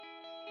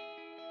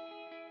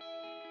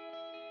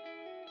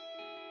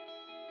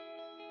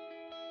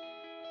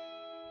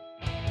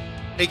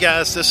Hey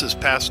guys, this is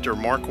Pastor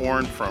Mark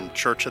Warren from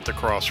Church at the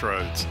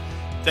Crossroads.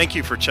 Thank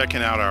you for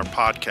checking out our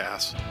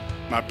podcast.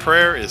 My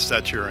prayer is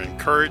that you're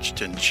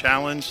encouraged and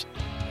challenged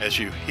as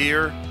you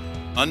hear,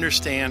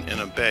 understand,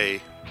 and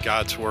obey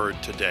God's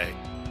Word today.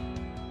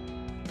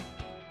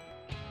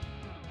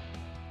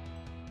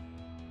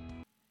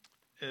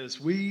 As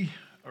we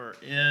are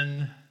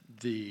in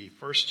the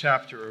first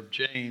chapter of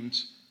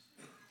James,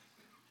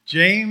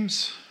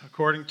 James,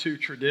 according to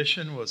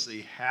tradition, was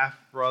the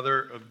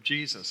half-brother of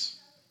Jesus.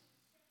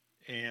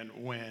 And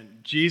when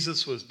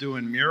Jesus was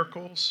doing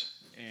miracles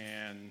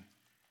and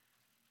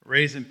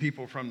raising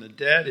people from the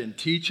dead and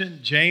teaching,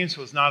 James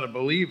was not a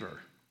believer.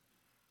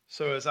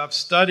 So as I've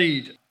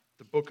studied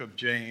the book of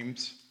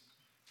James,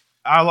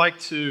 I like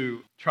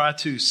to try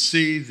to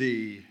see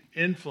the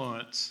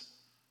influence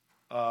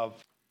of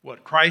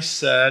what Christ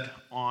said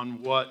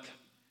on what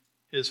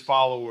his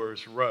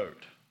followers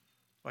wrote.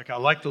 Like I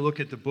like to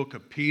look at the book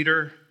of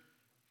Peter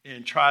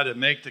and try to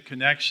make the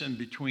connection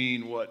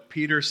between what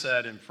Peter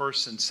said in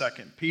 1st and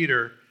 2nd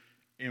Peter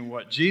and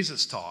what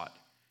Jesus taught.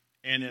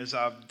 And as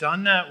I've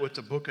done that with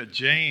the book of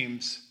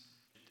James,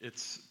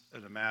 it's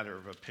a matter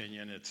of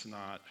opinion. It's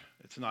not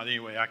any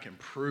way I can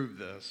prove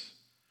this.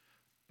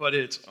 But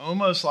it's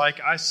almost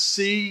like I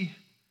see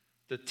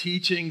the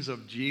teachings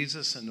of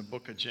Jesus in the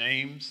book of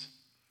James,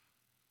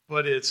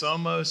 but it's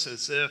almost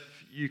as if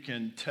you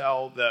can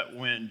tell that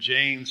when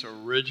James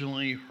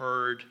originally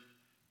heard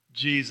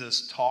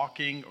Jesus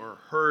talking or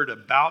heard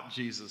about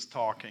Jesus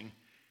talking,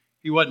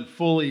 he wasn't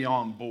fully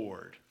on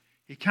board.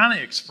 He kind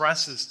of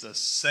expresses the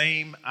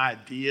same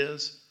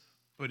ideas,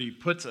 but he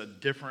puts a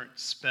different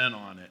spin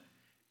on it.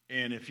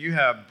 And if you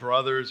have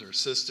brothers or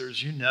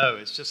sisters, you know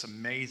it's just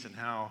amazing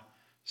how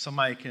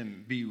somebody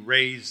can be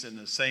raised in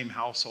the same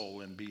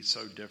household and be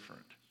so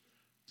different.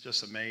 It's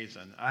just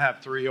amazing. I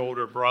have 3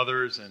 older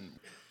brothers, and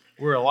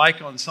we're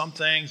alike on some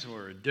things,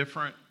 we're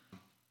different.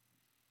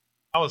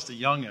 I was the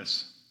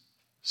youngest.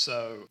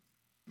 So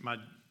my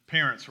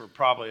parents were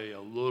probably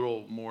a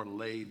little more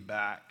laid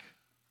back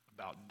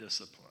about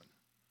discipline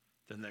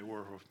than they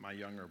were with my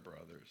younger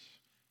brothers.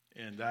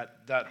 And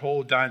that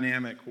whole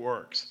dynamic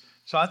works.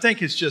 So I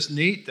think it's just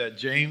neat that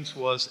James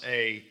was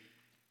a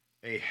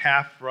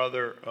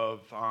half-brother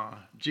of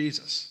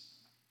Jesus.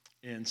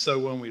 And so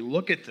when we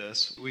look at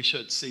this, we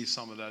should see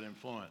some of that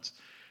influence.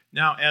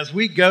 Now, as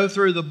we go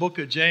through the book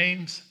of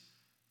James,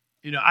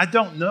 I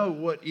don't know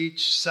what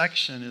each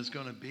section is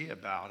going to be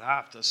about. I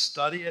have to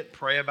study it,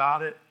 pray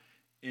about it,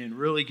 and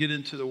really get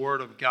into the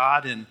Word of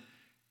God. And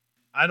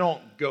I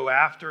don't go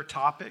after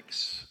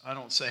topics. I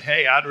don't say,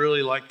 hey, I'd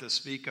really like to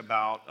speak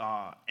about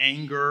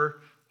anger,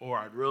 or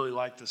I'd really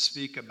like to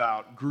speak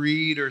about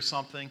greed or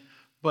something.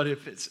 But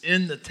if it's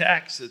in the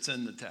text, it's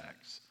in the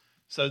text.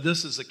 So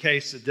this is a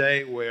case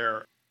today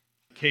where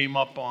I came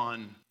up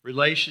on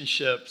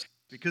relationships,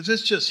 because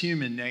it's just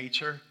human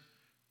nature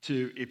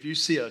to, if you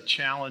see a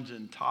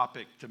challenging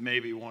topic, to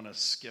maybe want to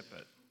skip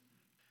it.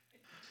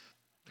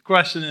 The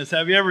question is,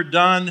 have you ever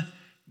done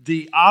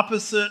the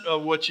opposite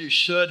of what you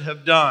should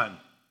have done?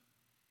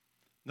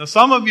 Now,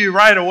 some of you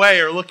right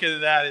away are looking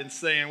at that and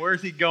saying,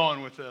 where's he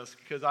going with this?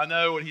 Because I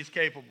know what he's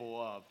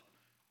capable of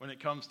when it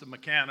comes to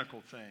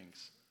mechanical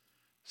things.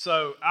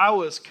 So I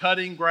was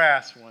cutting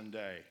grass one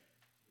day.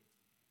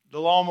 The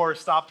lawnmower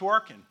stopped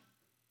working.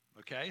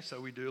 Okay, so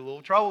we do a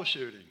little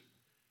troubleshooting.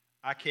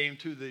 I came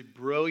to the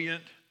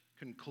brilliant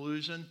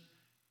conclusion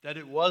that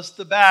it was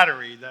the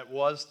battery that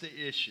was the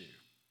issue,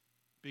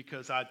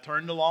 because I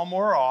turned the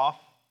lawnmower off.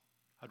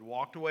 I'd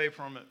walked away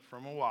from it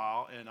from a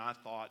while, and I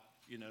thought,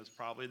 it's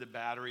probably the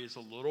battery is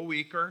a little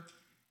weaker,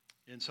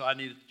 and so I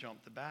needed to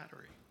jump the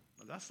battery.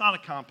 Well, that's not a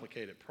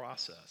complicated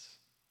process,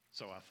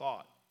 so I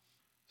thought.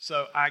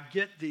 So I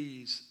get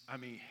these,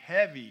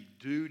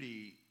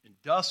 heavy-duty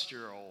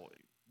industrial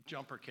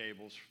jumper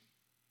cables,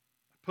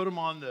 put them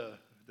on the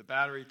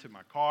battery to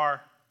my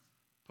car,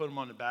 put them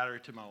on the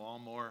battery to my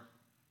lawnmower,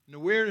 and the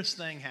weirdest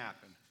thing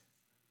happened.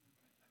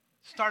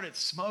 Started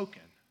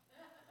smoking.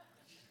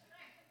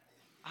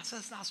 I said,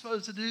 it's not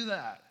supposed to do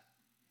that,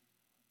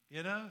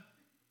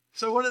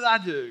 So what did I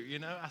do,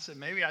 I said,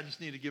 maybe I just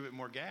need to give it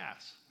more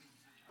gas.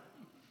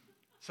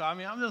 So,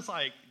 I'm just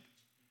like,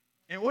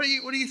 and what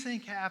do you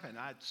think happened?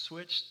 I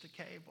switched the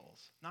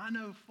cables. Now, I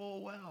know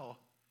full well,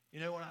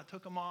 when I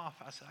took them off,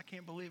 I said, I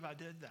can't believe I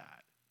did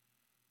that.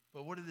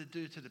 But what did it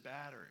do to the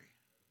battery?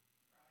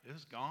 It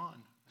was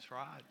gone. It's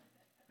fried.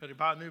 Had to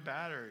buy a new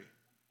battery.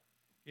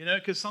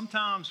 Because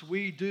sometimes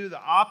we do the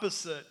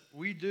opposite.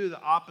 We do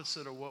the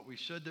opposite of what we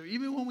should do,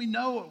 even when we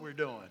know what we're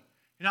doing.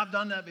 I've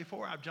done that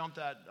before. I've jumped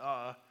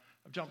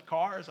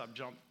cars. I've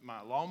jumped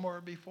my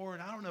lawnmower before,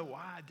 and I don't know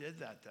why I did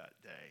that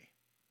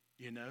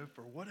day.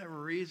 For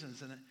whatever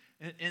reasons, and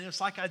it's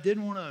like I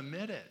didn't want to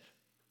admit it.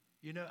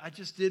 I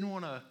just didn't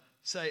want to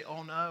say,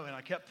 oh no, and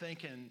I kept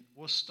thinking,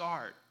 well,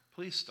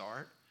 please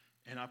start.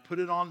 And I put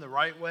it on the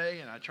right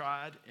way, and I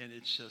tried, and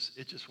it just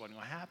wasn't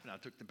going to happen. I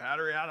took the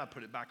battery out, I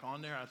put it back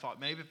on there. I thought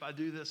maybe if I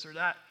do this or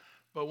that.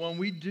 But when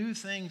we do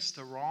things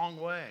the wrong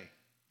way,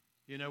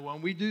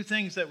 when we do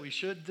things that we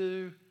should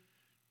do,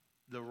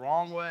 the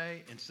wrong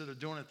way instead of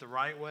doing it the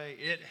right way,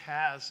 it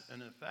has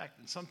an effect.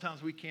 And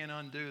sometimes we can't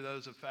undo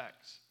those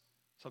effects.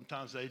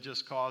 Sometimes they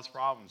just cause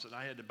problems, and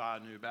I had to buy a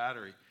new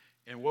battery.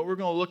 And what we're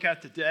going to look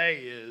at today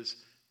is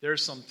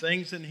there's some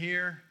things in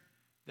here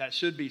that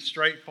should be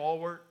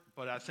straightforward,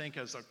 but I think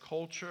as a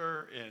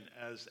culture and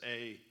as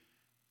a,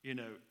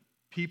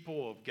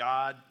 people of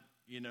God,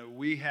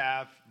 we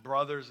have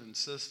brothers and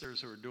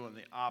sisters who are doing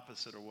the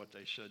opposite of what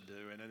they should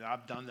do. And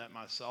I've done that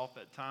myself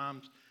at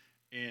times.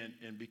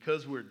 And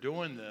because we're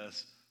doing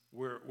this,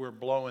 we're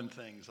blowing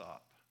things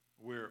up.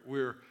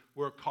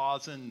 We're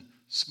causing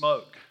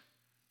smoke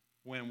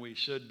when we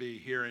should be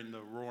hearing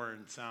the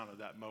roaring sound of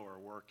that mower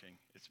working.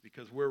 It's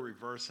because we're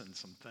reversing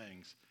some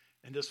things.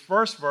 And this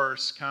first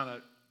verse kind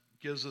of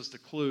gives us the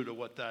clue to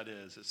what that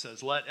is. It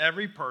says, "Let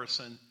every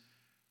person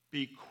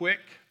be quick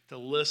to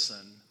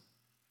listen,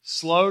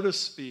 slow to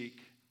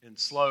speak, and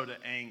slow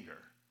to anger."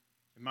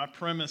 And my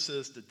premise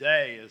is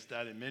today is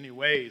that in many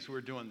ways we're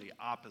doing the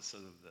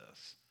opposite of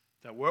this.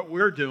 That what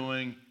we're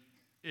doing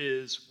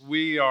is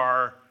we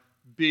are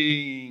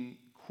being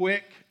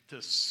quick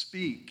to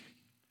speak,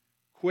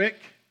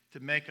 quick to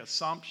make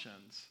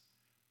assumptions,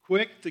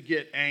 quick to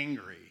get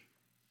angry,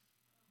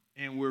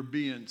 and we're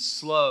being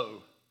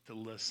slow to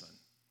listen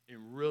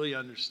and really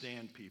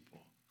understand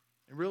people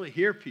and really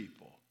hear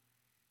people.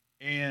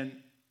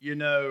 And,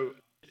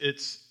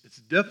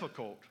 it's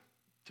difficult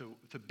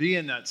to be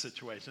in that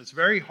situation. It's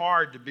very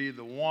hard to be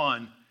the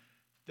one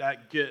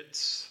that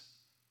gets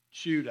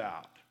chewed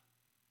out.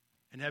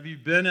 And have you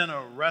been in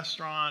a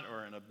restaurant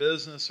or in a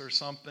business or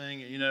something?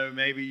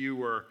 Maybe you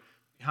were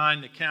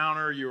behind the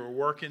counter, you were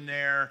working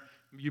there.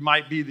 You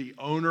might be the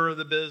owner of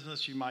the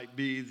business. You might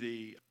be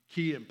the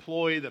key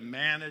employee, the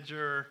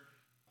manager.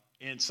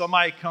 And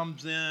somebody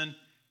comes in,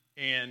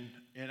 and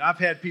I've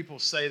had people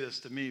say this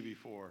to me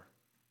before.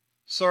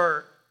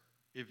 "Sir,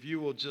 if you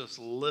will just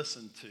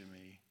listen to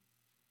me,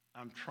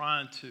 I'm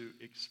trying to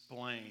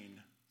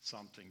explain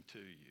something to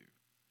you."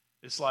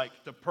 It's like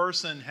the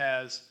person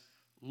has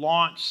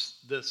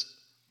launched this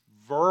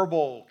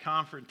verbal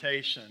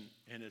confrontation,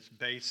 and it's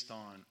based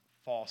on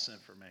false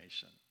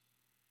information.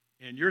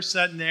 And you're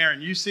sitting there,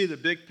 and you see the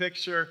big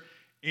picture,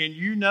 and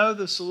you know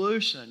the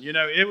solution.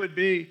 It would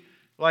be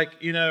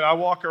like, I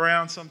walk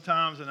around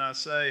sometimes, and I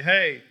say,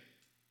 "Hey,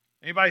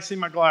 anybody see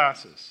my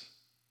glasses?"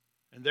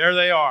 And there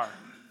they are.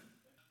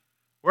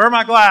 "Where are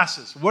my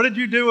glasses? What did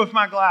you do with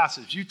my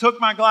glasses? You took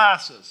my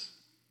glasses."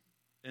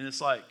 And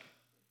it's like,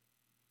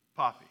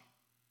 "Poppy,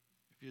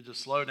 if you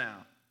just slow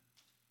down,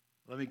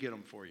 let me get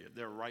them for you.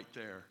 They're right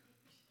there."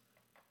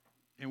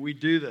 And we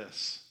do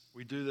this.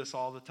 We do this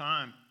all the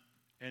time.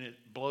 And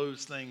it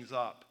blows things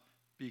up.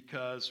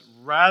 Because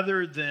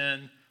rather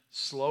than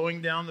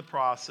slowing down the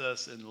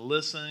process and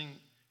listening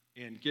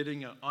and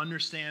getting an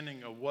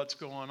understanding of what's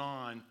going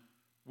on,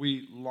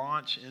 we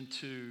launch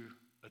into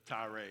a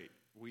tirade.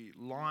 We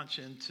launch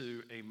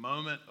into a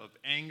moment of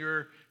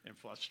anger and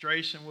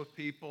frustration with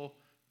people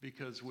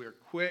because we're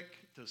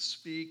quick to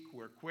speak,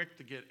 we're quick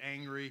to get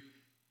angry,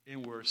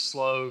 and we're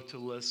slow to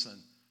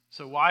listen.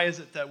 So why is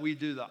it that we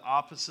do the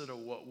opposite of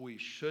what we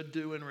should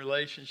do in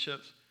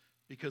relationships?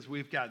 Because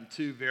we've gotten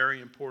two very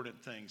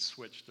important things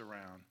switched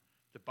around.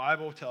 The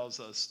Bible tells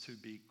us to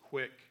be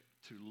quick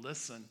to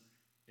listen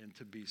and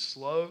to be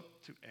slow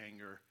to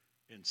anger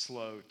and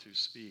slow to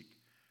speak.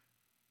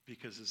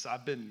 Because as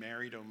I've been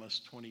married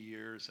almost 20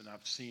 years and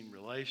I've seen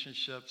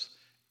relationships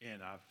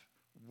and I've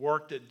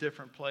worked at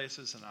different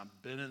places and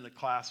I've been in the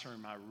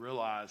classroom, I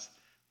realized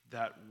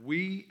that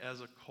we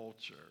as a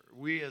culture,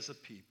 we as a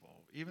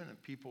people, even the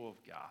people of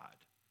God,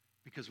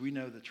 because we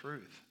know the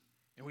truth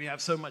and we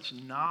have so much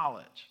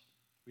knowledge,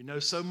 we know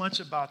so much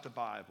about the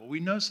Bible, we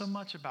know so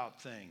much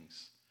about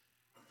things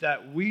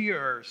that we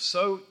are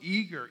so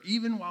eager,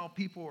 even while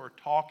people are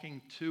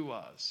talking to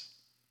us,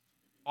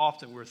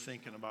 often we're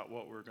thinking about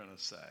what we're going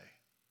to say.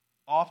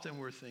 Often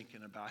we're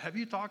thinking about, have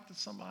you talked to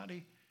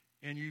somebody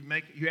and you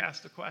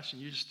ask the question,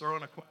 you just throw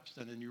in a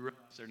question and you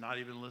realize they're not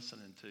even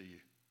listening to you.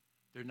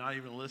 They're not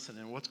even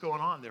listening. What's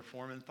going on? They're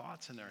forming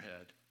thoughts in their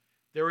head.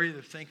 They're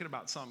either thinking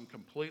about something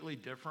completely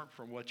different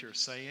from what you're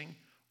saying,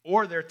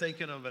 or they're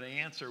thinking of an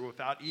answer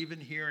without even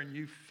hearing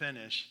you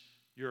finish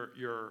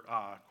your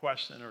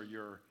question or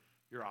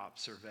your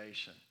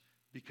observation,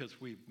 because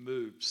we've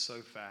moved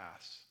so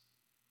fast.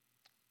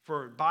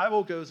 For the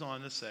Bible goes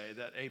on to say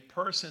that a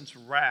person's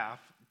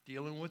wrath,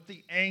 dealing with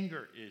the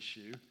anger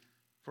issue,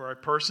 for a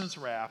person's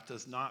wrath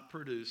does not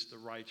produce the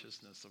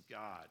righteousness of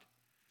God.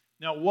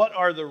 Now, what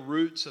are the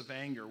roots of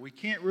anger? We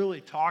can't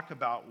really talk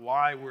about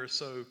why we're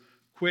so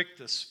quick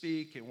to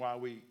speak and why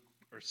we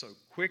are so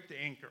quick to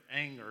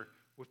anger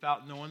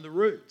without knowing the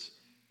roots.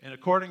 And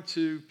according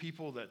to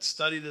people that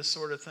study this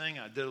sort of thing,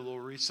 I did a little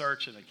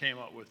research and I came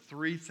up with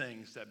 3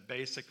 things that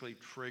basically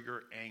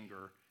trigger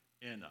anger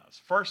in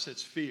us. First,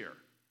 it's fear.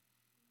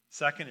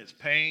 Second, it's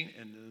pain.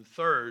 And then the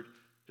third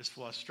is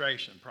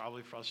frustration,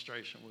 probably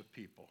frustration with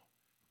people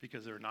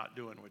because they're not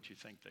doing what you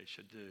think they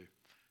should do.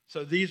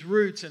 So these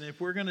roots, and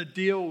if we're going to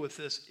deal with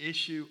this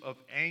issue of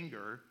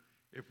anger,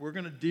 if we're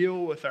going to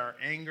deal with our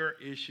anger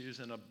issues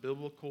in a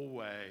biblical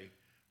way,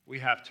 We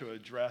have to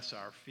address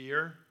our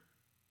fear,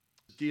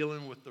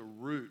 dealing with the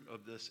root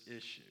of this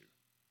issue.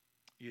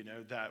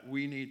 That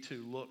we need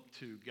to look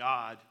to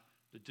God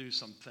to do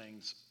some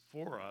things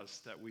for us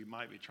that we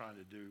might be trying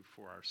to do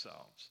for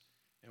ourselves.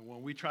 And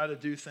when we try to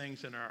do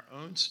things in our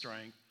own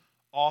strength,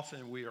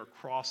 often we are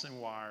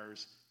crossing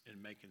wires and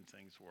making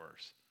things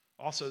worse.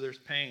 Also, there's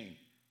pain.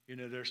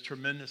 There's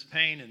tremendous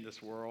pain in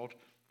this world.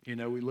 We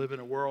live in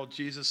a world,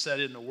 Jesus said,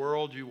 in the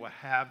world you will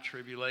have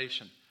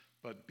tribulation,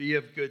 but be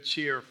of good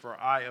cheer, for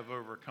I have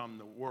overcome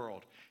the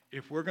world.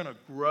 If we're going to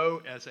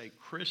grow as a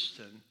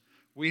Christian,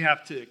 we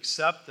have to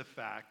accept the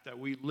fact that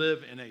we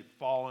live in a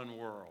fallen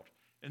world.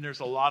 And there's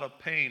a lot of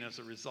pain as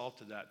a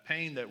result of that.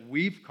 Pain that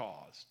we've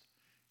caused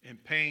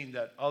and pain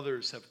that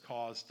others have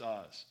caused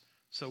us.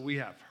 So we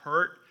have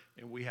hurt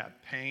and we have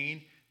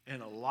pain.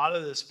 And a lot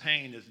of this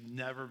pain has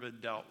never been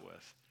dealt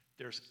with.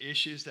 There's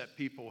issues that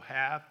people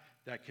have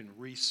that can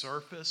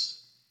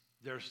resurface.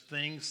 There's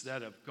things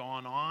that have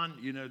gone on.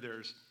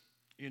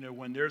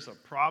 When there's a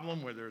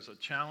problem, where there's a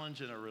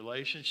challenge in a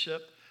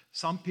relationship,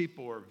 some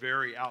people are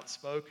very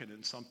outspoken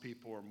and some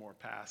people are more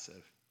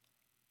passive.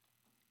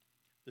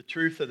 The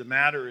truth of the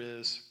matter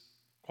is,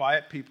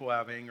 quiet people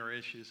have anger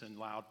issues and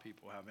loud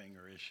people have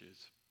anger issues.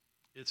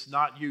 It's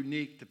not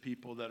unique to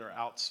people that are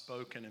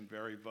outspoken and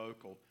very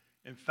vocal.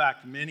 In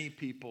fact, many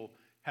people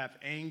have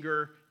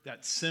anger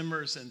that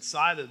simmers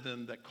inside of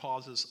them that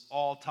causes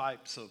all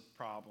types of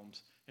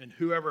problems. And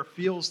whoever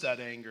feels that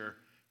anger,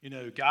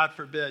 God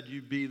forbid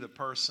you be the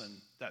person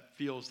that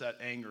feels that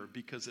anger,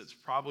 because it's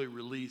probably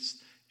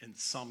released in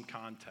some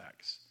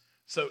context.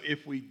 So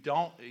if we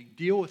don't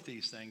deal with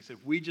these things,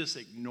 if we just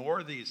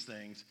ignore these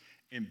things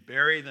and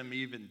bury them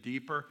even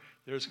deeper,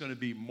 there's going to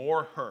be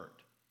more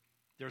hurt.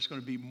 There's going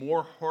to be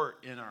more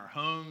hurt in our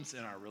homes,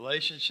 in our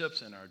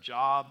relationships, in our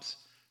jobs,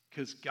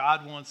 because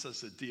God wants us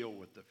to deal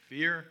with the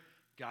fear.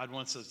 God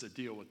wants us to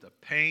deal with the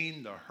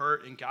pain, the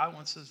hurt, and God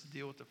wants us to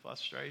deal with the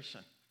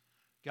frustration.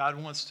 God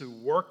wants to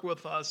work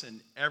with us in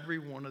every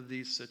one of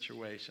these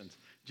situations.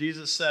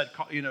 Jesus said,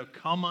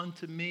 come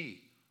unto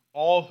me,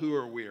 all who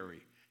are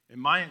weary.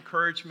 And my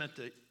encouragement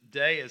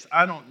today is,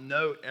 I don't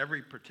know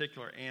every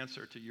particular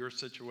answer to your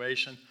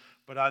situation,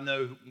 but I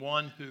know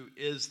one who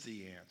is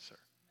the answer.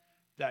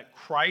 That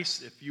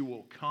Christ, if you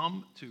will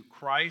come to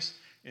Christ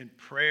in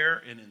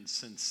prayer and in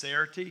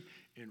sincerity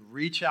and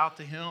reach out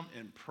to him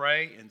and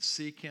pray and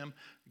seek him,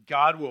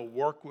 God will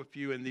work with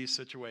you in these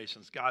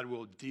situations. God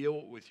will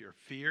deal with your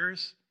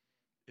fears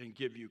and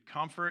give you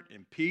comfort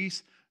and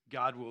peace.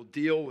 God will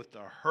deal with the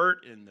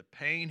hurt and the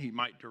pain. He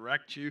might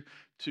direct you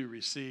to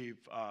receive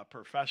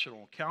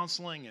professional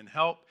counseling and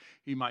help.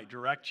 He might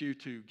direct you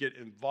to get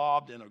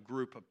involved in a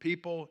group of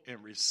people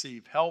and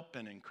receive help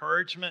and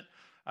encouragement.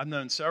 I've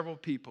known several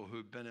people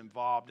who've been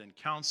involved in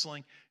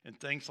counseling and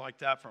things like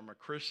that from a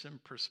Christian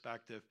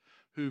perspective,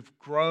 who've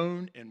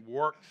grown and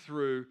worked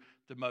through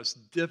the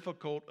most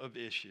difficult of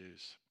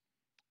issues.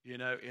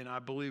 And I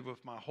believe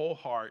with my whole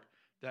heart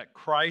that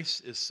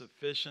Christ is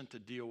sufficient to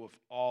deal with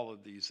all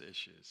of these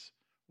issues,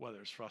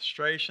 whether it's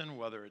frustration,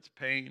 whether it's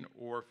pain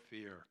or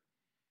fear.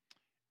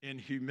 In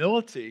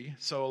humility,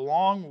 so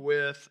along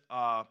with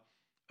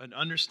an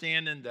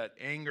understanding that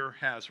anger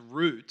has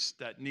roots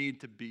that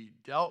need to be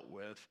dealt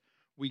with,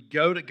 we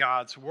go to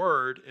God's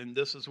word, and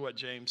this is what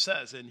James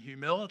says. In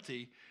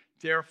humility,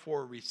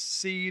 therefore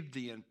receive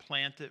the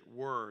implanted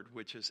word,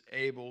 which is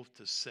able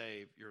to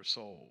save your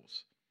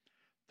souls.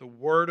 The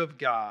word of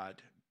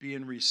God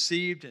being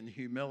received in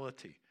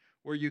humility,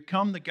 where you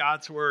come to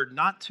God's word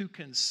not to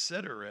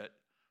consider it,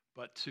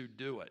 but to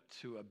do it,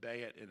 to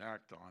obey it and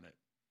act on it.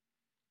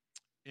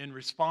 In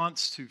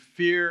response to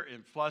fear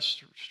and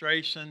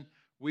frustration,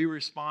 we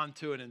respond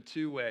to it in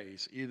two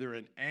ways, either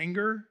in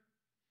anger,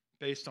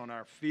 based on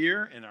our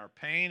fear and our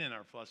pain and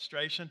our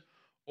frustration,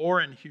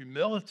 or in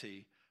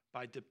humility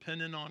by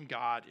depending on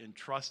God and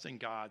trusting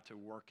God to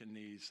work in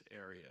these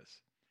areas.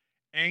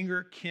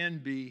 Anger can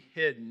be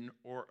hidden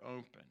or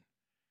open.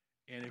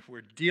 And if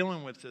we're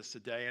dealing with this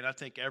today, and I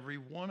think every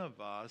one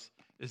of us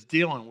is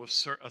dealing with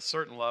a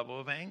certain level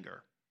of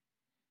anger,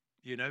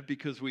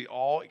 because we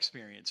all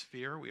experience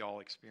fear, we all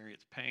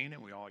experience pain,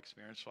 and we all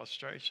experience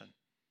frustration.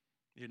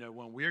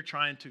 When we're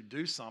trying to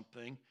do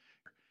something,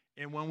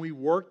 and when we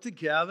work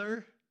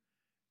together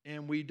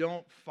and we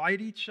don't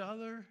fight each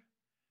other,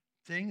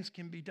 things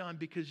can be done.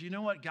 Because you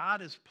know what?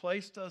 God has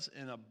placed us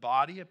in a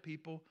body of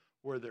people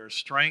where there are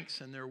strengths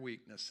and there are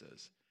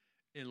weaknesses.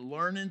 And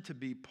learning to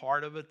be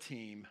part of a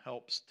team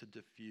helps to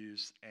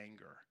diffuse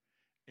anger.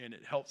 And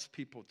it helps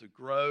people to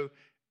grow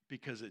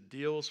because it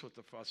deals with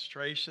the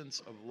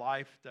frustrations of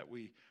life that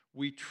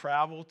we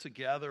travel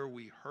together,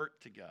 we hurt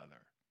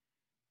together.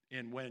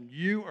 And when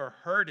you are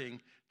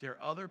hurting, there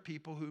are other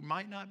people who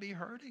might not be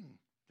hurting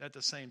at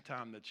the same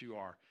time that you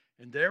are.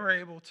 And they're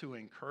able to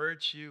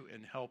encourage you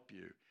and help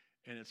you.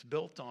 And it's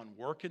built on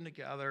working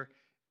together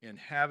and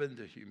having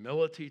the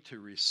humility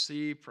to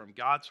receive from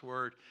God's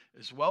word,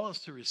 as well as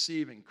to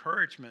receive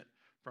encouragement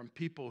from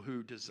people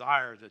who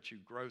desire that you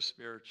grow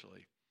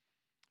spiritually.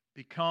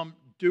 Become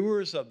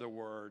doers of the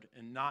word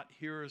and not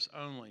hearers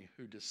only,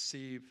 who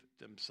deceive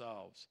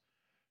themselves.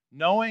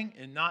 Knowing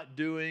and not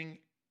doing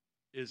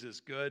is as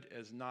good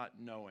as not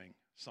knowing,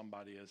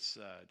 somebody has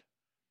said.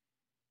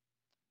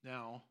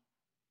 Now,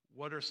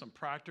 what are some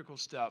practical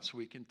steps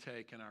we can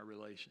take in our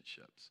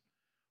relationships?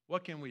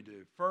 What can we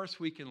do?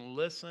 First, we can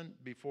listen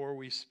before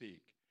we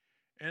speak.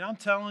 And I'm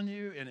telling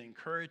you and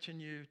encouraging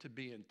you to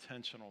be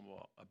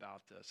intentional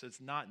about this. It's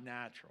not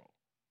natural.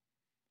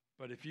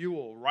 But if you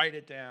will write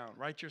it down,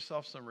 write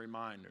yourself some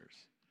reminders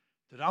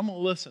that I'm going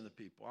to listen to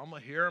people. I'm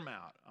going to hear them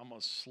out. I'm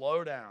going to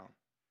slow down.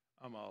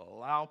 I'm going to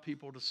allow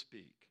people to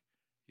speak.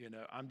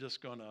 I'm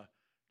just going to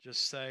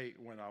just say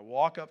when I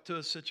walk up to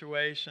a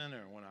situation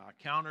or when I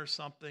encounter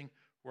something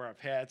where I've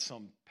had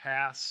some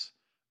past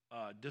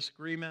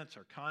disagreements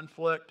or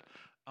conflict,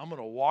 I'm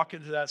going to walk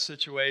into that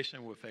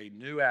situation with a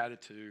new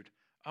attitude.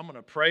 I'm going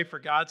to pray for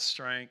God's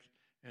strength.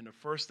 And the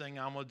first thing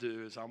I'm going to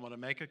do is I'm going to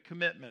make a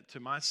commitment to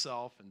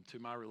myself and to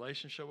my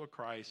relationship with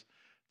Christ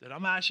that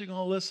I'm actually going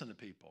to listen to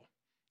people.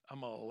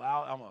 I'm going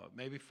to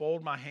maybe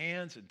fold my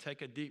hands and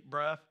take a deep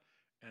breath.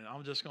 And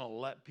I'm just going to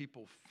let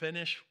people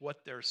finish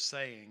what they're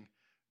saying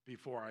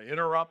before I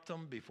interrupt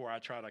them, before I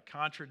try to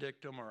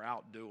contradict them or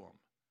outdo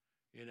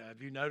them.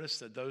 Have you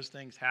noticed that those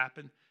things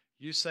happen?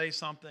 You say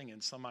something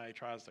and somebody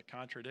tries to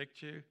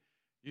contradict you.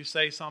 You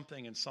say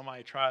something and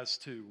somebody tries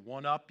to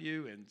one-up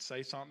you and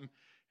say something.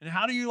 And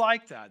how do you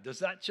like that? Does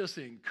that just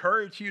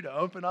encourage you to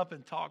open up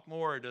and talk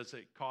more, or does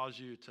it cause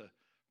you to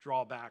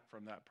draw back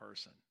from that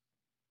person?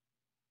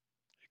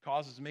 It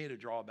causes me to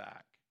draw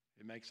back.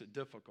 It makes it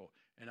difficult.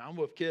 And I'm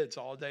with kids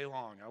all day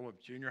long. I'm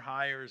with junior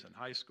hires and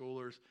high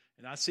schoolers,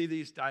 and I see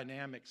these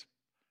dynamics,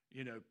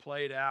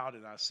 played out,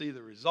 and I see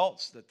the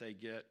results that they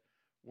get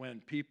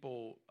when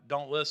people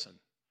don't listen,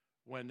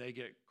 when they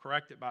get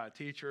corrected by a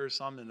teacher or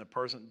something and the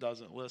person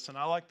doesn't listen.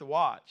 I like to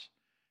watch,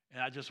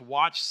 and I just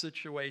watch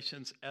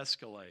situations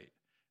escalate.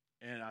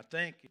 And I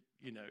think,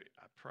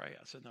 I pray.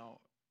 I said, no,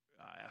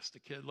 I asked the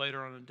kid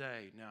later on in the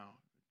day. Now,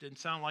 it didn't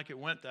sound like it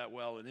went that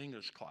well in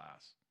English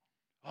class.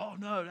 Oh,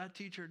 no, that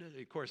teacher did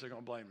it. Of course, they're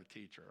going to blame the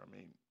teacher.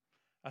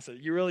 I said,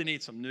 you really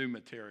need some new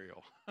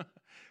material.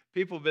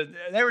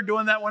 They were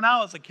doing that when I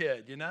was a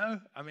kid,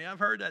 I've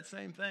heard that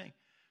same thing.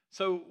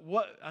 So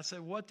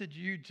what did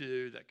you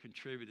do that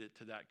contributed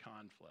to that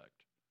conflict?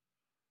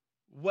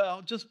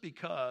 Well, just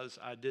because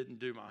I didn't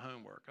do my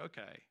homework.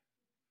 Okay.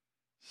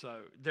 So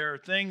there are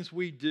things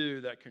we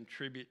do that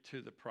contribute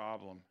to the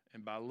problem.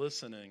 And by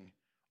listening,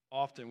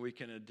 often we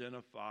can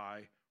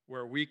identify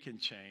where we can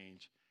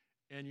change.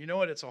 And you know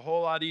what? It's a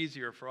whole lot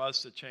easier for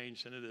us to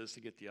change than it is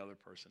to get the other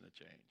person to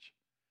change.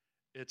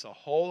 It's a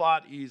whole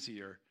lot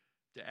easier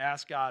to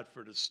ask God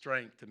for the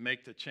strength to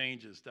make the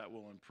changes that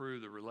will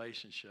improve the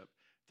relationship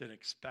than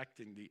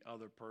expecting the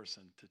other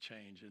person to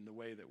change in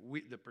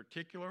the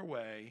particular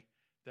way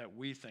that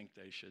we think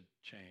they should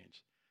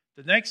change.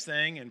 The next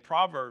thing in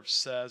Proverbs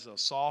says, a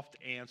soft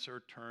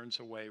answer turns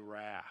away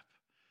wrath.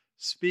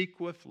 Speak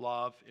with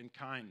love and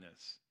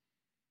kindness.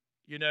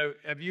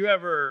 Have you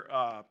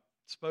ever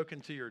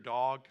spoken to your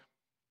dog,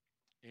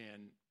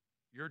 and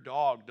your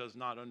dog does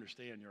not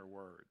understand your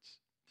words?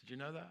 Did you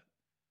know that?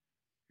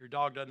 Your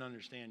dog doesn't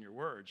understand your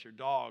words. Your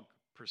dog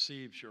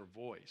perceives your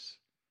voice.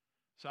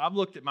 So I've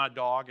looked at my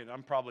dog, and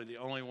I'm probably the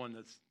only one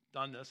that's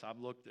done this. I've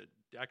looked at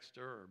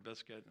Dexter or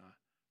Biscuit, and I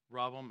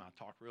rub them. I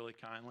talk really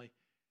kindly.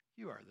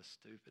 You are the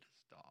stupidest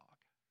dog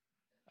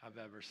I've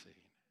ever seen.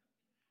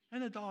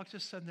 And the dog's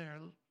just sitting there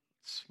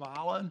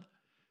smiling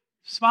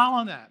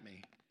at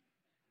me.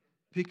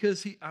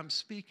 Because I'm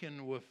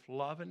speaking with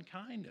love and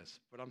kindness,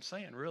 but I'm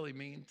saying really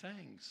mean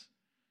things.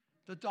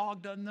 The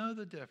dog doesn't know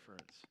the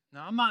difference.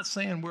 Now, I'm not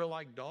saying we're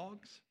like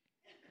dogs.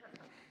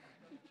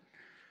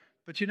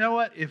 But you know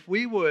what? If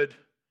we would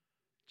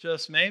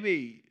just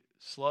maybe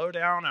slow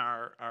down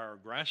our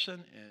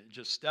aggression and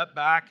just step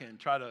back and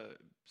try to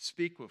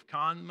speak with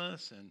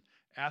kindness and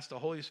ask the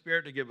Holy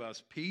Spirit to give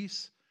us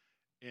peace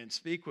and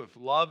speak with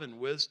love and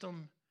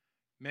wisdom,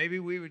 maybe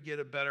we would get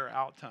a better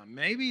outcome.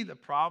 Maybe the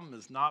problem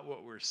is not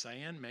what we're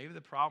saying. Maybe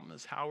the problem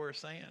is how we're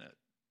saying it.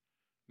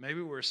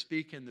 Maybe we're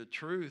speaking the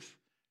truth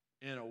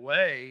in a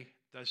way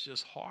that's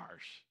just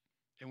harsh.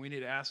 And we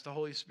need to ask the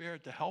Holy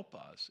Spirit to help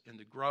us and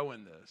to grow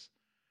in this.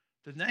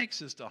 The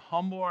next is to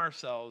humble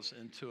ourselves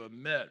and to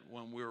admit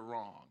when we're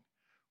wrong.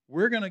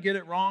 We're going to get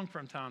it wrong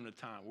from time to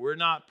time. We're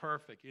not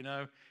perfect,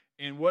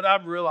 And what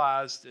I've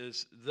realized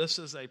is this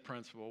is a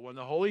principle. When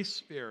the Holy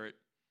Spirit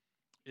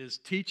is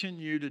teaching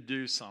you to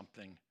do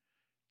something,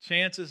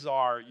 chances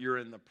are you're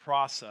in the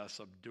process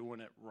of doing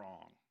it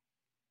wrong.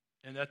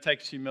 And that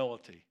takes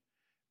humility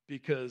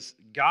because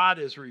God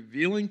is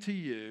revealing to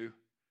you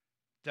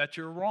that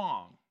you're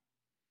wrong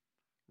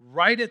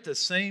right at the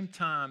same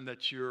time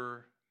that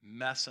you're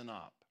messing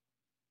up.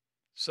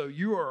 So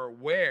you are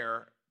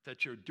aware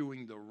that you're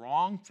doing the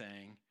wrong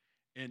thing,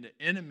 and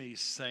the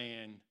enemy's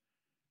saying,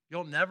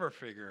 you'll never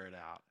figure it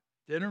out.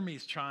 The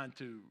enemy's trying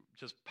to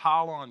just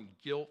pile on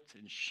guilt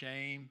and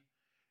shame.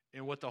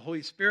 And what the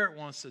Holy Spirit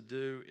wants to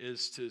do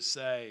is to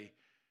say,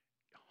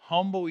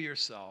 humble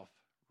yourself,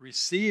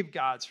 receive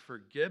God's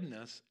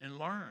forgiveness and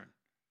learn.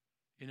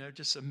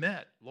 Just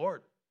admit,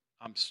 Lord,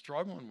 I'm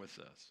struggling with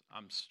this.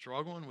 I'm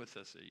struggling with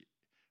this.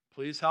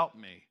 Please help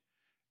me.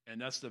 And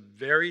that's the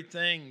very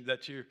thing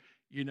that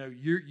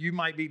you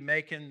might be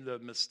making the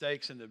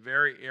mistakes in the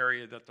very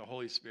area that the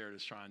Holy Spirit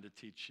is trying to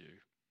teach you.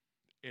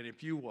 And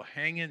if you will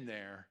hang in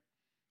there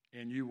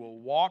and you will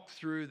walk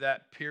through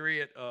that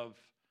period of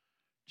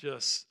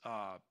just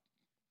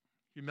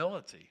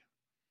humility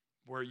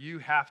where you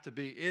have to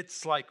be,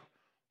 it's like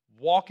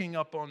walking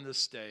up on the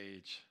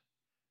stage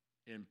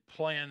and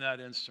playing that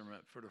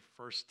instrument for the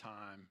first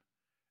time,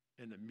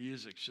 and the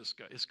music's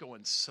it's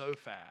going so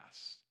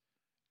fast,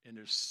 and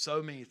there's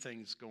so many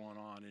things going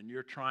on, and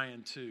you're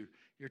trying to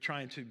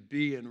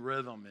be in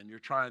rhythm, and you're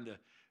trying to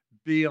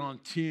be on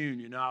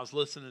tune. I was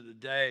listening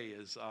today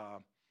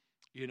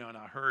and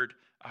I heard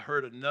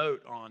a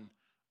note on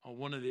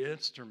one of the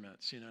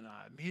instruments, and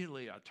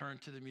I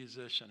turned to the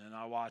musician and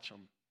I watch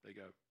them. They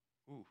go,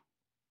 ooh,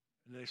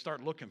 and they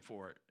start looking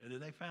for it, and then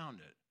they found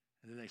it,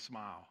 and then they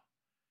smile.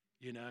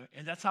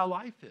 And that's how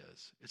life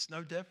is. It's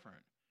no different.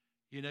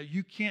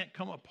 You can't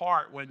come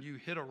apart when you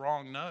hit a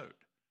wrong note,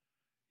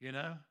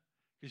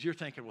 because you're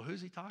thinking, well,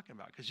 who's he talking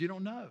about? Because you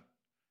don't know,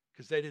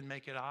 because they didn't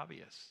make it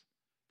obvious.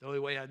 The only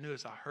way I knew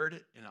is I heard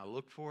it and I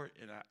looked for it,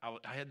 and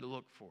I had to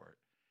look for it.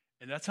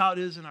 And that's how it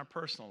is in our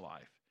personal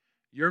life.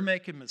 You're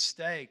making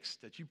mistakes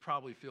that you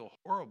probably feel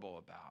horrible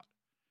about,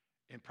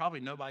 and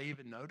probably nobody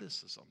even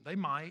notices them. They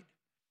might.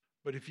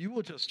 But if you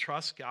will just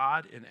trust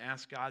God and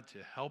ask God to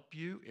help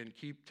you and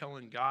keep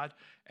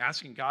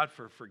asking God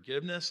for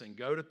forgiveness, and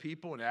go to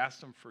people and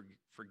ask them for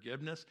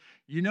forgiveness,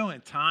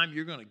 in time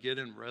you're going to get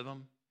in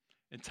rhythm.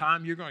 In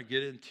time you're going to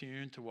get in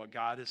tune to what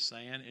God is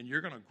saying, and you're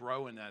going to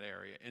grow in that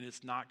area, and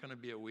it's not going to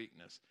be a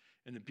weakness.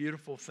 And the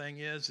beautiful thing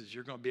is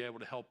you're going to be able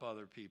to help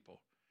other people.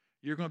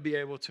 You're going to be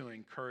able to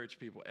encourage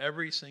people.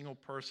 Every single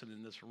person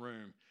in this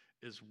room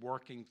is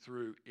working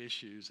through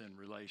issues and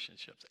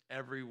relationships.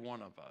 Every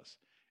one of us.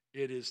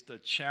 It is the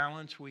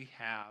challenge we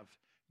have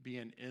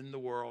being in the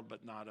world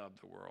but not of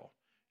the world,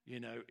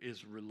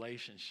 is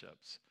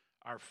relationships.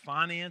 Our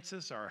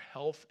finances, our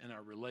health, and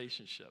our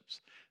relationships.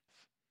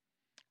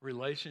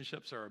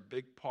 Relationships are a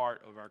big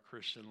part of our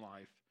Christian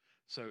life.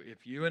 So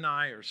if you and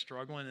I are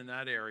struggling in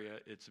that area,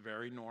 it's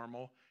very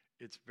normal.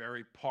 It's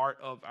very part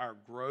of our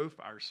growth.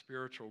 Our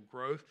spiritual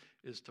growth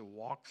is to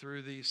walk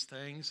through these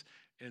things.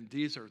 And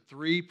these are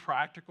 3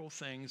 practical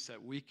things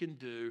that we can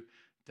do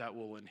that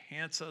will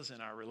enhance us in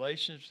our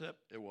relationship.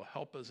 It will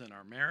help us in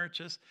our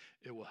marriages.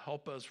 It will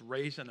help us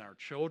raising our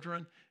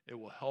children. It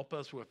will help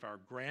us with our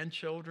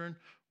grandchildren,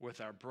 with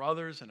our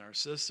brothers and our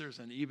sisters,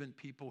 and even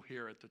people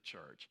here at the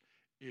church.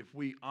 If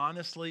we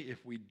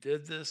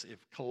did this, if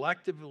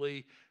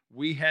collectively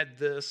we had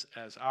this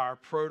as our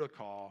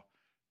protocol,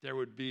 there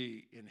would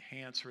be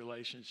enhanced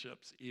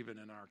relationships even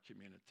in our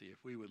community.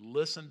 If we would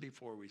listen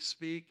before we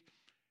speak,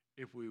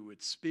 if we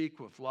would speak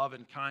with love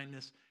and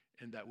kindness,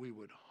 and that we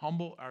would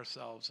humble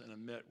ourselves and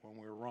admit when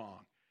we're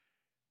wrong.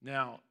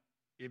 Now,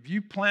 if you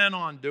plan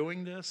on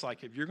doing this,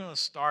 like if you're going to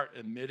start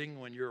admitting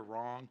when you're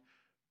wrong,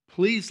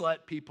 please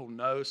let people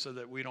know so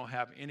that we don't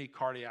have any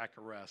cardiac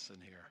arrests in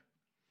here.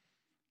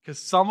 Because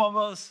some of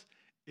us,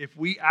 if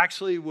we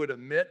actually would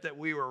admit that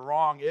we were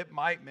wrong, it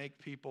might make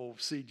people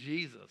see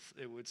Jesus.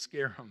 It would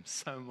scare them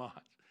so much.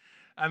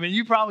 I mean,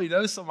 you probably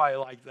know somebody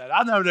like that.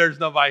 I know there's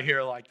nobody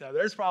here like that.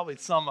 There's probably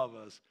some of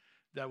us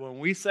that when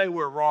we say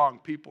we're wrong,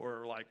 people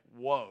are like,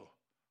 whoa,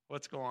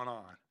 what's going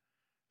on?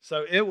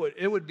 So it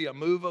would be a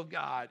move of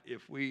God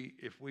if we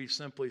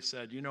simply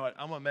said, you know what,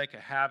 I'm going to make a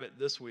habit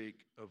this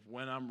week of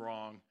when I'm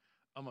wrong,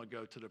 I'm going to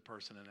go to the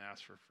person and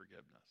ask for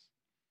forgiveness.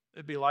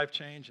 It'd be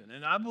life-changing.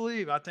 And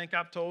I think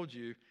I've told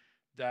you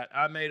that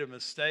I made a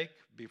mistake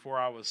before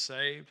I was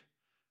saved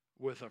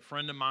with a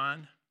friend of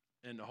mine,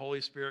 and the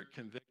Holy Spirit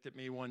convicted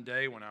me one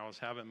day when I was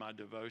having my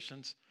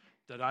devotions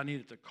that I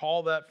needed to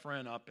call that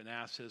friend up and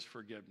ask his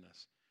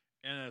forgiveness.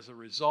 And as a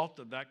result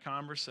of that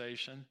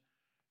conversation,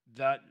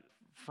 that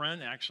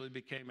friend actually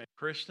became a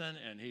Christian,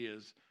 and he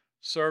is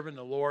serving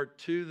the Lord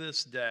to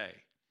this day.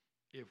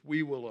 If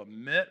we will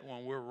admit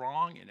when we're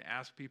wrong and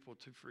ask people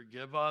to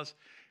forgive us,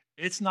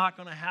 it's not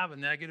going to have a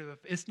negative,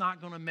 it's not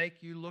going to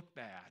make you look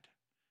bad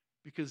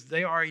because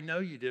they already know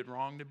you did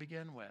wrong to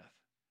begin with.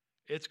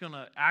 It's going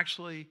to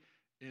actually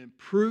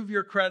improve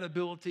your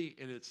credibility,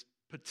 and it's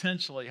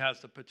potentially has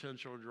the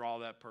potential to draw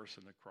that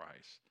person to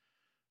Christ.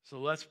 So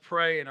let's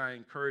pray, and I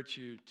encourage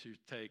you to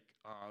take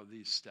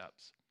these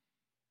steps.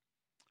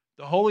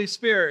 The Holy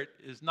Spirit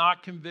is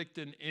not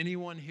convicting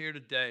anyone here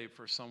today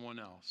for someone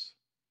else.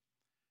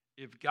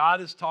 If God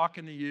is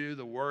talking to you,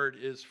 the word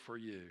is for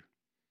you.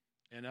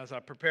 And as I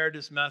prepared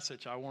this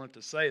message, I wanted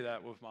to say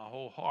that with my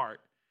whole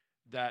heart,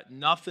 that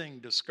nothing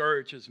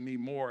discourages me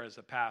more as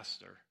a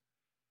pastor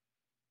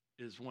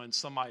is when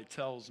somebody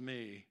tells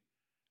me,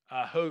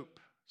 I hope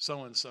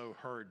so-and-so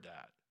heard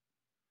that.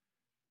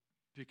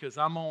 Because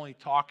I'm only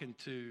talking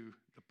to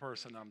the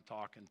person I'm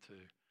talking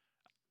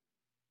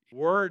to.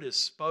 Word is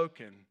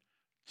spoken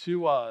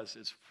to us,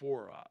 is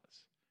for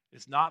us.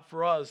 It's not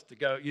for us to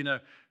go,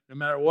 No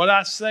matter what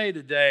I say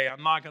today,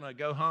 I'm not going to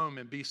go home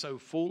and be so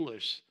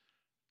foolish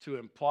to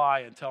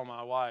imply and tell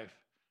my wife,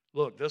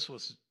 look, this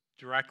was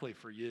directly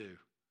for you.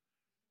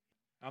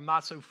 I'm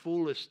not so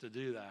foolish to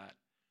do that.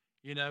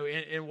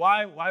 And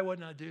why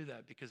wouldn't I do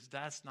that? Because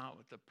that's not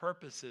what the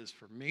purpose is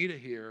for me to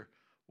hear.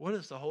 What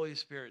is the Holy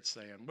Spirit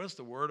saying? What is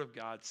the Word of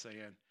God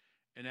saying?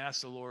 And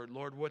ask the Lord,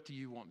 Lord, what do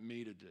you want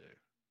me to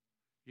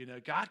do?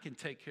 God can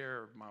take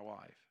care of my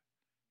wife.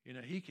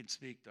 He can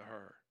speak to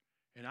her.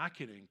 And I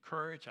can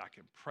encourage, I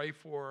can pray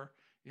for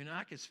her.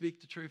 I can speak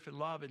the truth in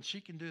love, and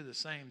she can do the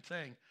same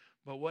thing.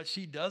 But what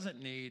she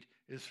doesn't need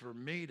is for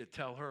me to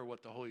tell her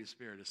what the Holy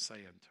Spirit is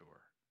saying to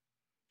her.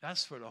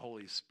 That's for the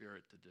Holy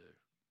Spirit to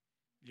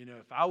do.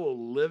 If I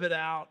will live it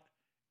out,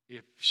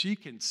 if she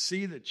can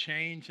see the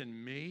change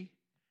in me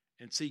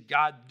and see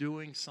God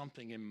doing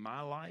something in my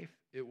life,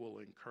 it will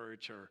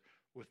encourage her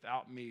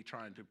without me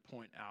trying to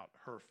point out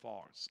her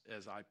faults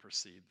as I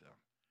perceive them.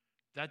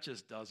 That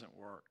just doesn't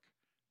work.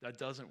 That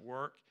doesn't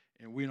work,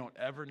 and we don't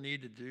ever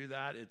need to do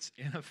that. It's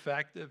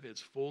ineffective. It's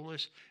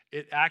foolish.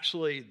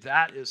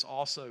 That is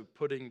also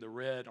putting the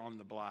red on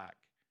the black.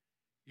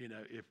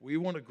 If we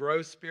want to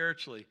grow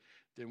spiritually,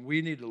 then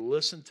we need to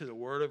listen to the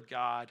Word of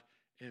God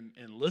and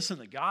listen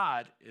to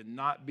God and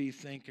not be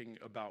thinking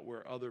about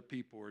where other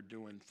people are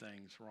doing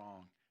things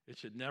wrong. It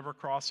should never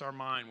cross our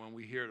mind when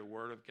we hear the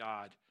Word of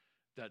God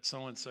that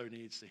so-and-so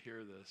needs to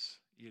hear this,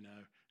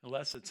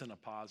 unless it's in a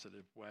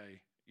positive way,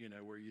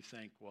 where you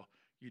think, well,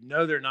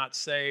 they're not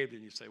saved,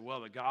 and you say, well,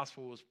 the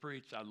gospel was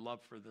preached. I'd love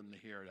for them to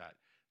hear that.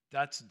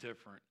 That's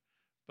different.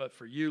 But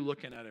for you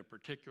looking at a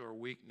particular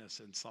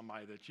weakness in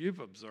somebody that you've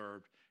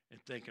observed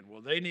and thinking,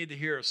 well, they need to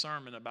hear a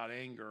sermon about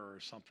anger or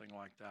something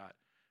like that.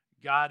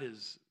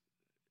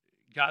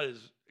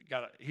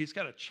 He's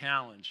got a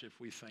challenge if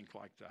we think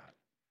like that.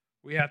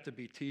 We have to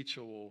be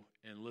teachable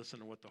and listen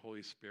to what the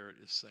Holy Spirit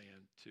is saying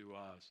to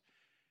us.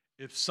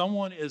 If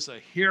someone is a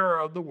hearer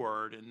of the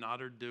word and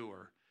not a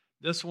doer,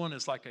 this one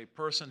is like a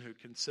person who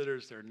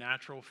considers their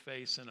natural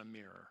face in a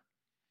mirror.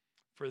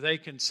 For they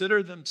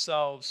consider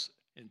themselves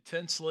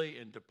intensely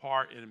and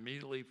depart and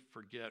immediately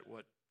forget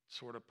what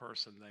sort of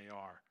person they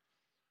are.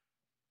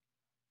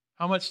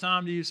 How much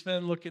time do you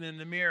spend looking in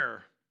the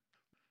mirror?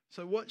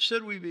 So what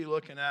should we be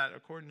looking at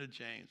according to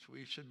James?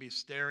 We should be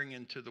staring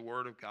into the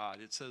Word of God.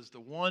 It says, the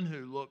one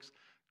who looks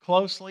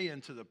closely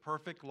into the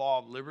perfect law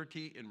of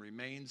liberty and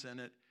remains in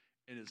it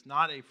and is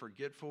not a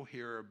forgetful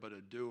hearer but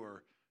a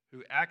doer,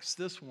 who acts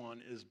this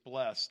one is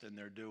blessed in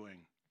their doing.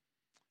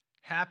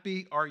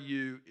 Happy are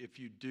you if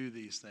you do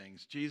these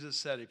things. Jesus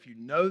said, if you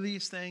know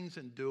these things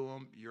and do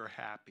them, you're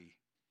happy.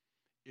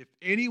 If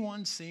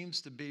anyone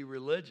seems to be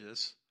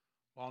religious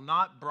while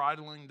not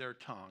bridling their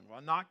tongue,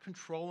 while not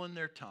controlling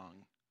their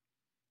tongue,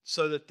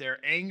 so that their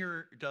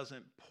anger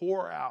doesn't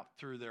pour out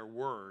through their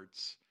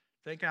words,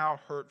 think how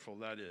hurtful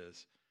that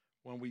is.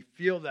 When we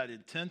feel that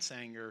intense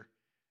anger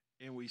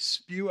and we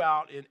spew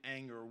out in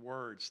anger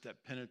words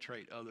that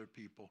penetrate other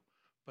people,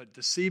 but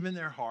deceive in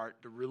their heart,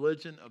 the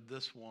religion of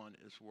this one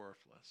is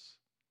worthless.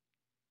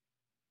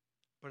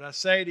 But I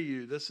say to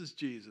you, this is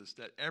Jesus,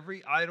 that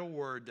every idle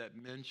word that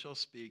men shall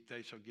speak,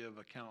 they shall give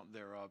account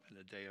thereof in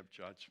the day of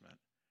judgment.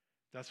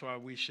 That's why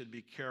we should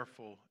be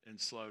careful and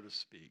slow to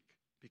speak,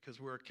 because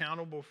we're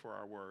accountable for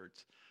our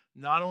words.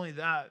 Not only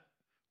that,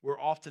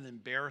 we're often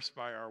embarrassed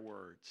by our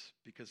words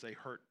because they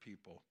hurt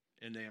people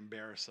and they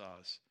embarrass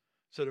us.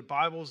 So the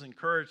Bible is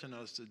encouraging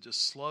us to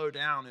just slow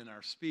down in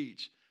our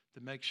speech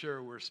to make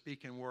sure we're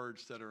speaking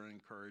words that are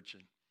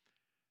encouraging.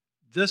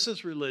 This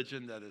is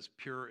religion that is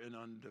pure and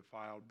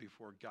undefiled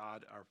before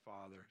God our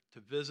Father,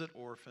 to visit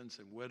orphans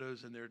and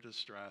widows in their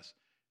distress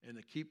and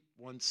to keep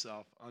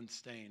oneself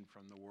unstained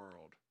from the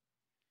world.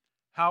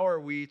 How are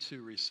we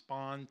to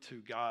respond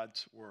to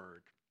God's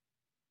word?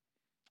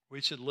 We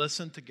should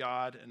listen to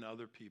God and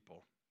other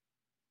people.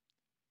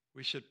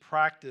 We should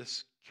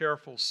practice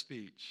careful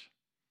speech.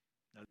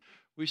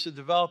 We should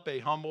develop a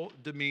humble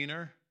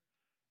demeanor.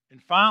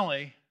 And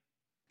finally,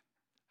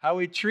 how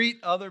we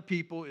treat other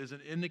people is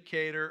an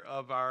indicator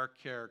of our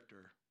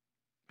character.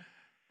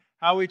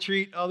 How we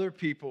treat other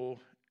people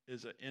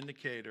is an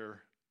indicator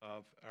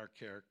of our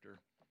character.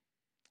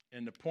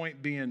 And the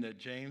point being that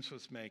James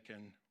was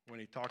making when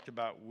he talked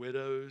about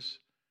widows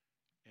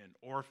and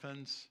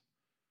orphans,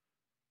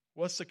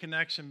 what's the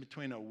connection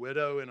between a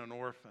widow and an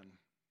orphan?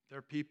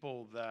 They're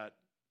people that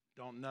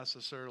don't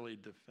necessarily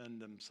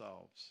defend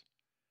themselves.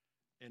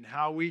 And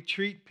how we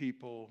treat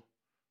people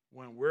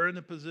when we're in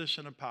a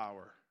position of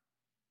power.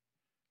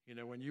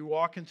 When you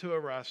walk into a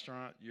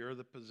restaurant, you're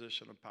the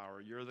position of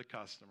power. You're the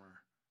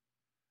customer.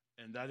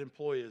 And that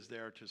employee is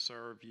there to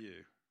serve you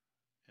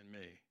and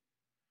me.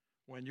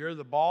 When you're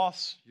the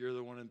boss, you're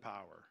the one in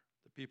power.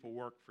 The people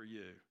work for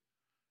you.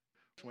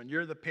 When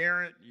you're the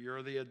parent,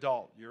 you're the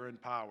adult. You're in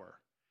power.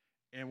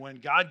 And when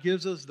God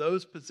gives us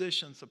those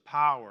positions of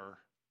power,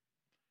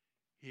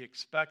 He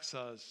expects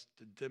us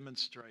to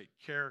demonstrate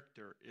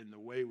character in the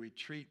way we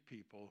treat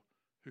people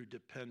who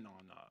depend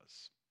on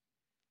us.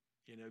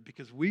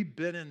 Because we've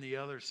been in the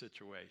other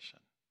situation.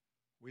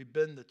 We've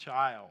been the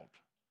child.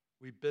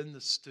 We've been the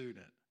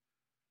student.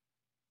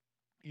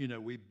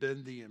 we've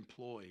been the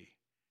employee,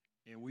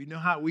 and we know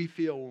how we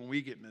feel when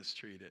we get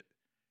mistreated.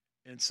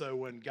 And so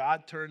when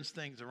God turns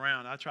things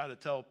around, I try to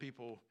tell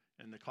people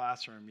in the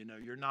classroom,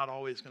 you're not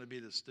always going to be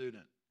the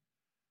student.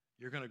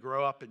 You're going to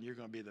grow up and you're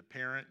going to be the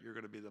parent. You're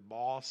going to be the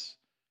boss.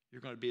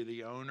 You're going to be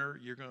the owner.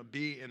 You're going to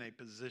be in a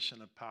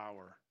position of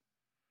power.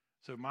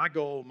 So my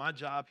goal, my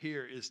job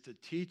here is to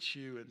teach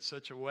you in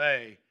such a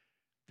way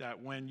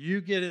that when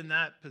you get in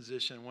that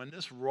position, when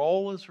this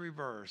role is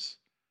reversed,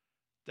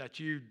 that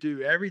you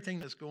do everything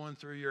that's going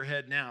through your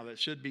head now that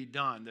should be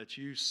done, that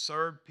you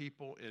serve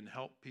people and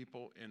help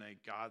people in a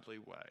godly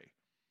way,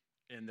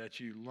 and that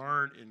you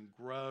learn and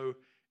grow.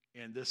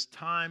 And this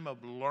time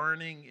of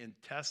learning and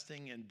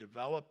testing and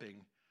developing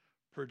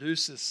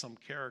produces some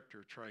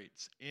character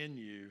traits in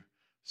you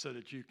so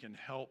that you can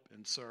help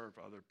and serve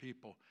other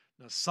people.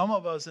 Now, some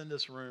of us in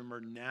this room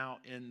are now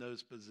in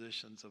those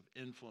positions of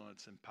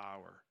influence and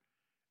power.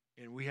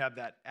 And we have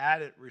that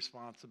added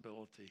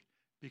responsibility,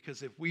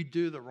 because if we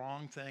do the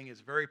wrong thing, it's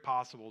very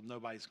possible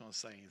nobody's going to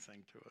say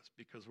anything to us,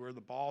 because we're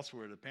the boss,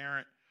 we're the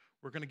parent,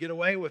 we're going to get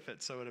away with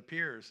it, so it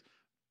appears.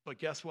 But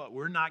guess what?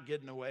 We're not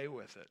getting away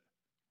with it.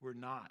 We're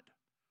not.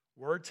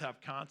 Words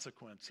have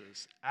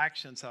consequences.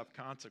 Actions have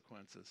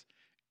consequences.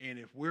 And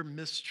if we're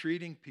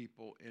mistreating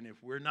people, and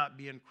if we're not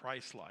being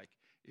Christ-like,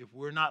 if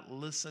we're not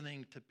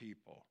listening to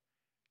people,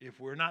 if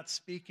we're not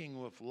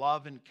speaking with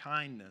love and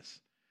kindness,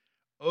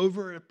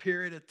 over a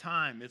period of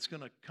time, it's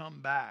going to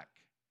come back,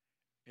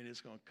 and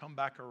it's going to come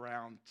back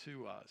around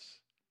to us,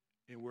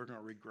 and we're going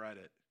to regret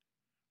it.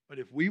 But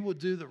if we will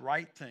do the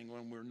right thing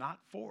when we're not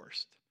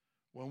forced,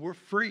 when we're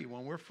free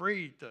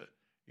to,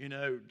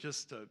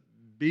 just to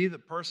be the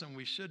person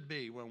we should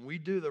be, when we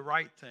do the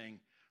right thing,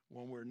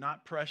 when we're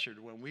not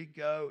pressured, when we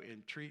go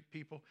and treat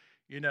people.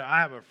 I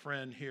have a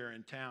friend here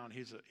in town.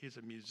 He's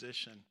a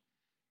musician,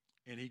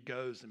 and he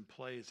goes and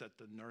plays at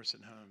the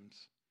nursing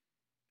homes.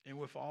 And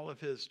with all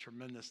of his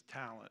tremendous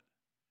talent,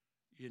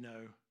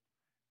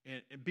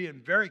 and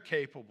being very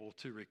capable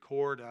to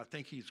record, and I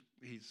think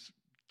he's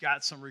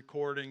got some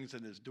recordings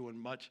and is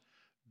doing much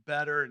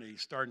better, and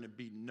he's starting to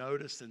be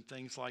noticed and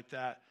things like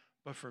that.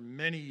 But for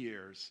many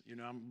years,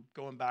 I'm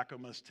going back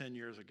almost 10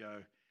 years ago,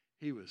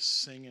 he was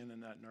singing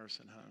in that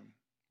nursing home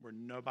where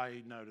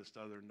nobody noticed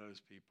other than those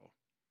people.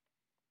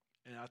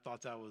 And I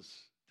thought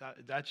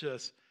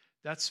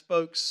that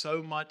spoke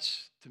so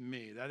much to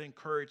me. That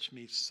encouraged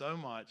me so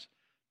much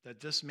that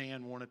this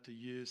man wanted to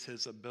use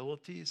his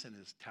abilities and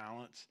his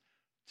talents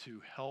to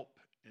help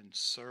and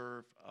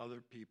serve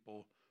other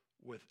people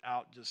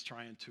without just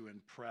trying to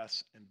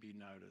impress and be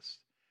noticed.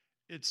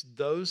 It's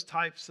those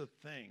types of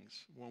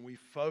things, when we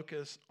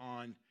focus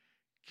on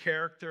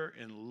character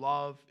and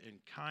love and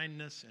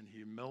kindness and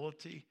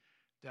humility,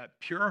 that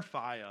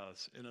purify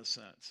us in a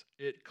sense.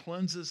 It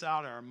cleanses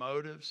out our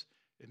motives.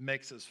 It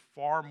makes us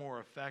far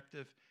more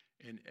effective.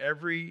 In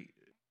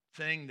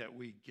everything that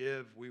we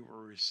give, we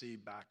will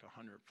receive back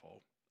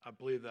 100-fold. I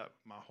believe that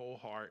with my whole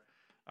heart.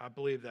 I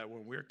believe that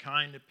when we're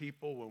kind to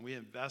people, when we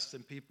invest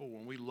in people,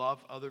 when we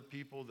love other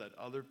people, that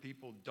other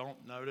people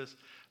don't notice,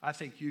 I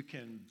think you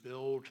can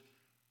build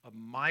a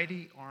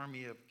mighty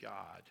army of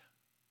God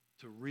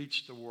to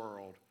reach the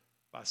world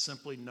by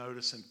simply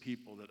noticing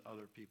people that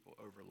other people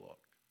overlook.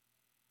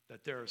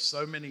 That there are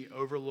so many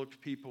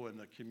overlooked people in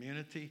the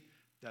community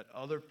that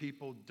other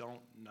people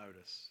don't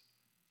notice.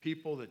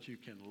 People that you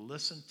can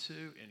listen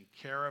to and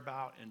care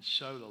about and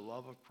show the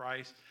love of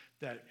Christ.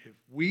 That if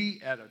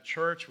we at a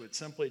church would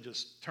simply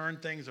just turn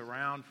things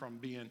around from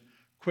being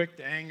quick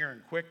to anger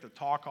and quick to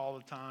talk all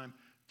the time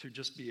to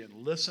just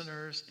being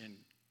listeners and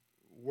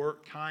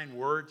kind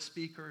word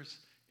speakers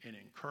and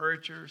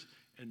encouragers,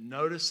 and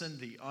noticing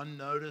the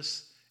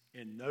unnoticed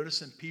and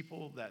noticing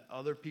people that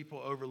other people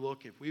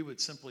overlook. If we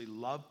would simply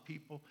love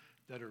people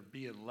that are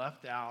being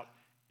left out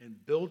and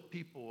build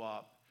people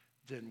up,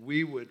 then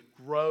we would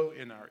grow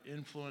in our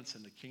influence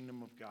in the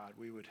kingdom of God.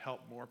 We would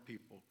help more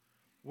people.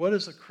 What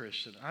is a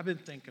Christian? I've been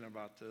thinking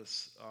about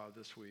this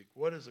this week.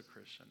 What is a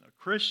Christian? A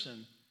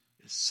Christian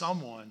is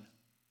someone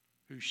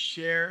who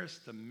shares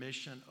the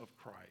mission of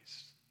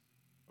Christ.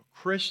 A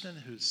Christian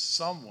who's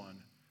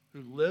someone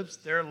who lives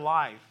their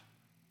life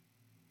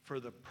for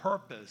the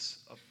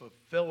purpose of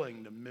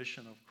fulfilling the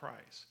mission of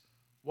Christ.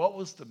 What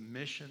was the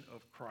mission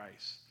of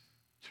Christ?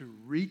 To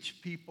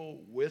reach people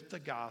with the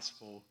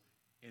gospel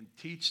and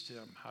teach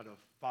them how to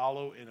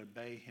follow and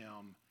obey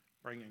him,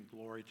 bringing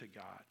glory to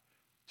God.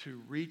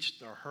 To reach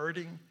the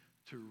hurting,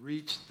 to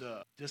reach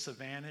the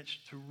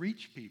disadvantaged, to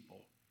reach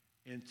people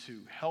and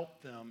to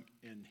help them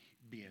in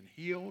being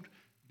healed,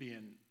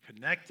 being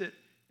connected,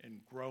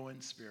 and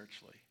growing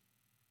spiritually.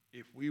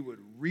 If we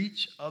would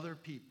reach other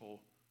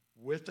people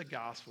with the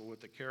gospel, with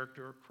the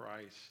character of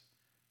Christ,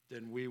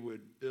 then we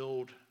would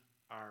build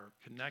our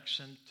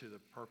connection to the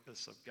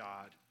purpose of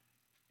God.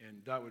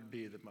 And that would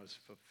be the most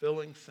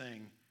fulfilling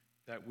thing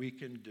that we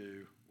can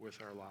do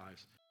with our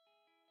lives.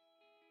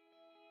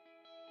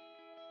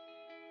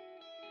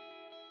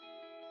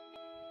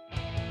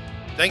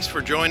 Thanks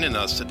for joining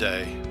us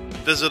today.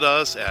 Visit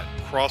us at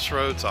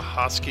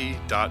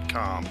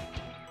crossroadsahoskie.com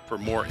for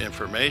more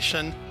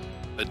information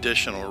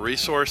additional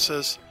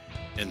resources,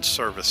 and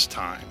service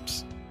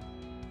times.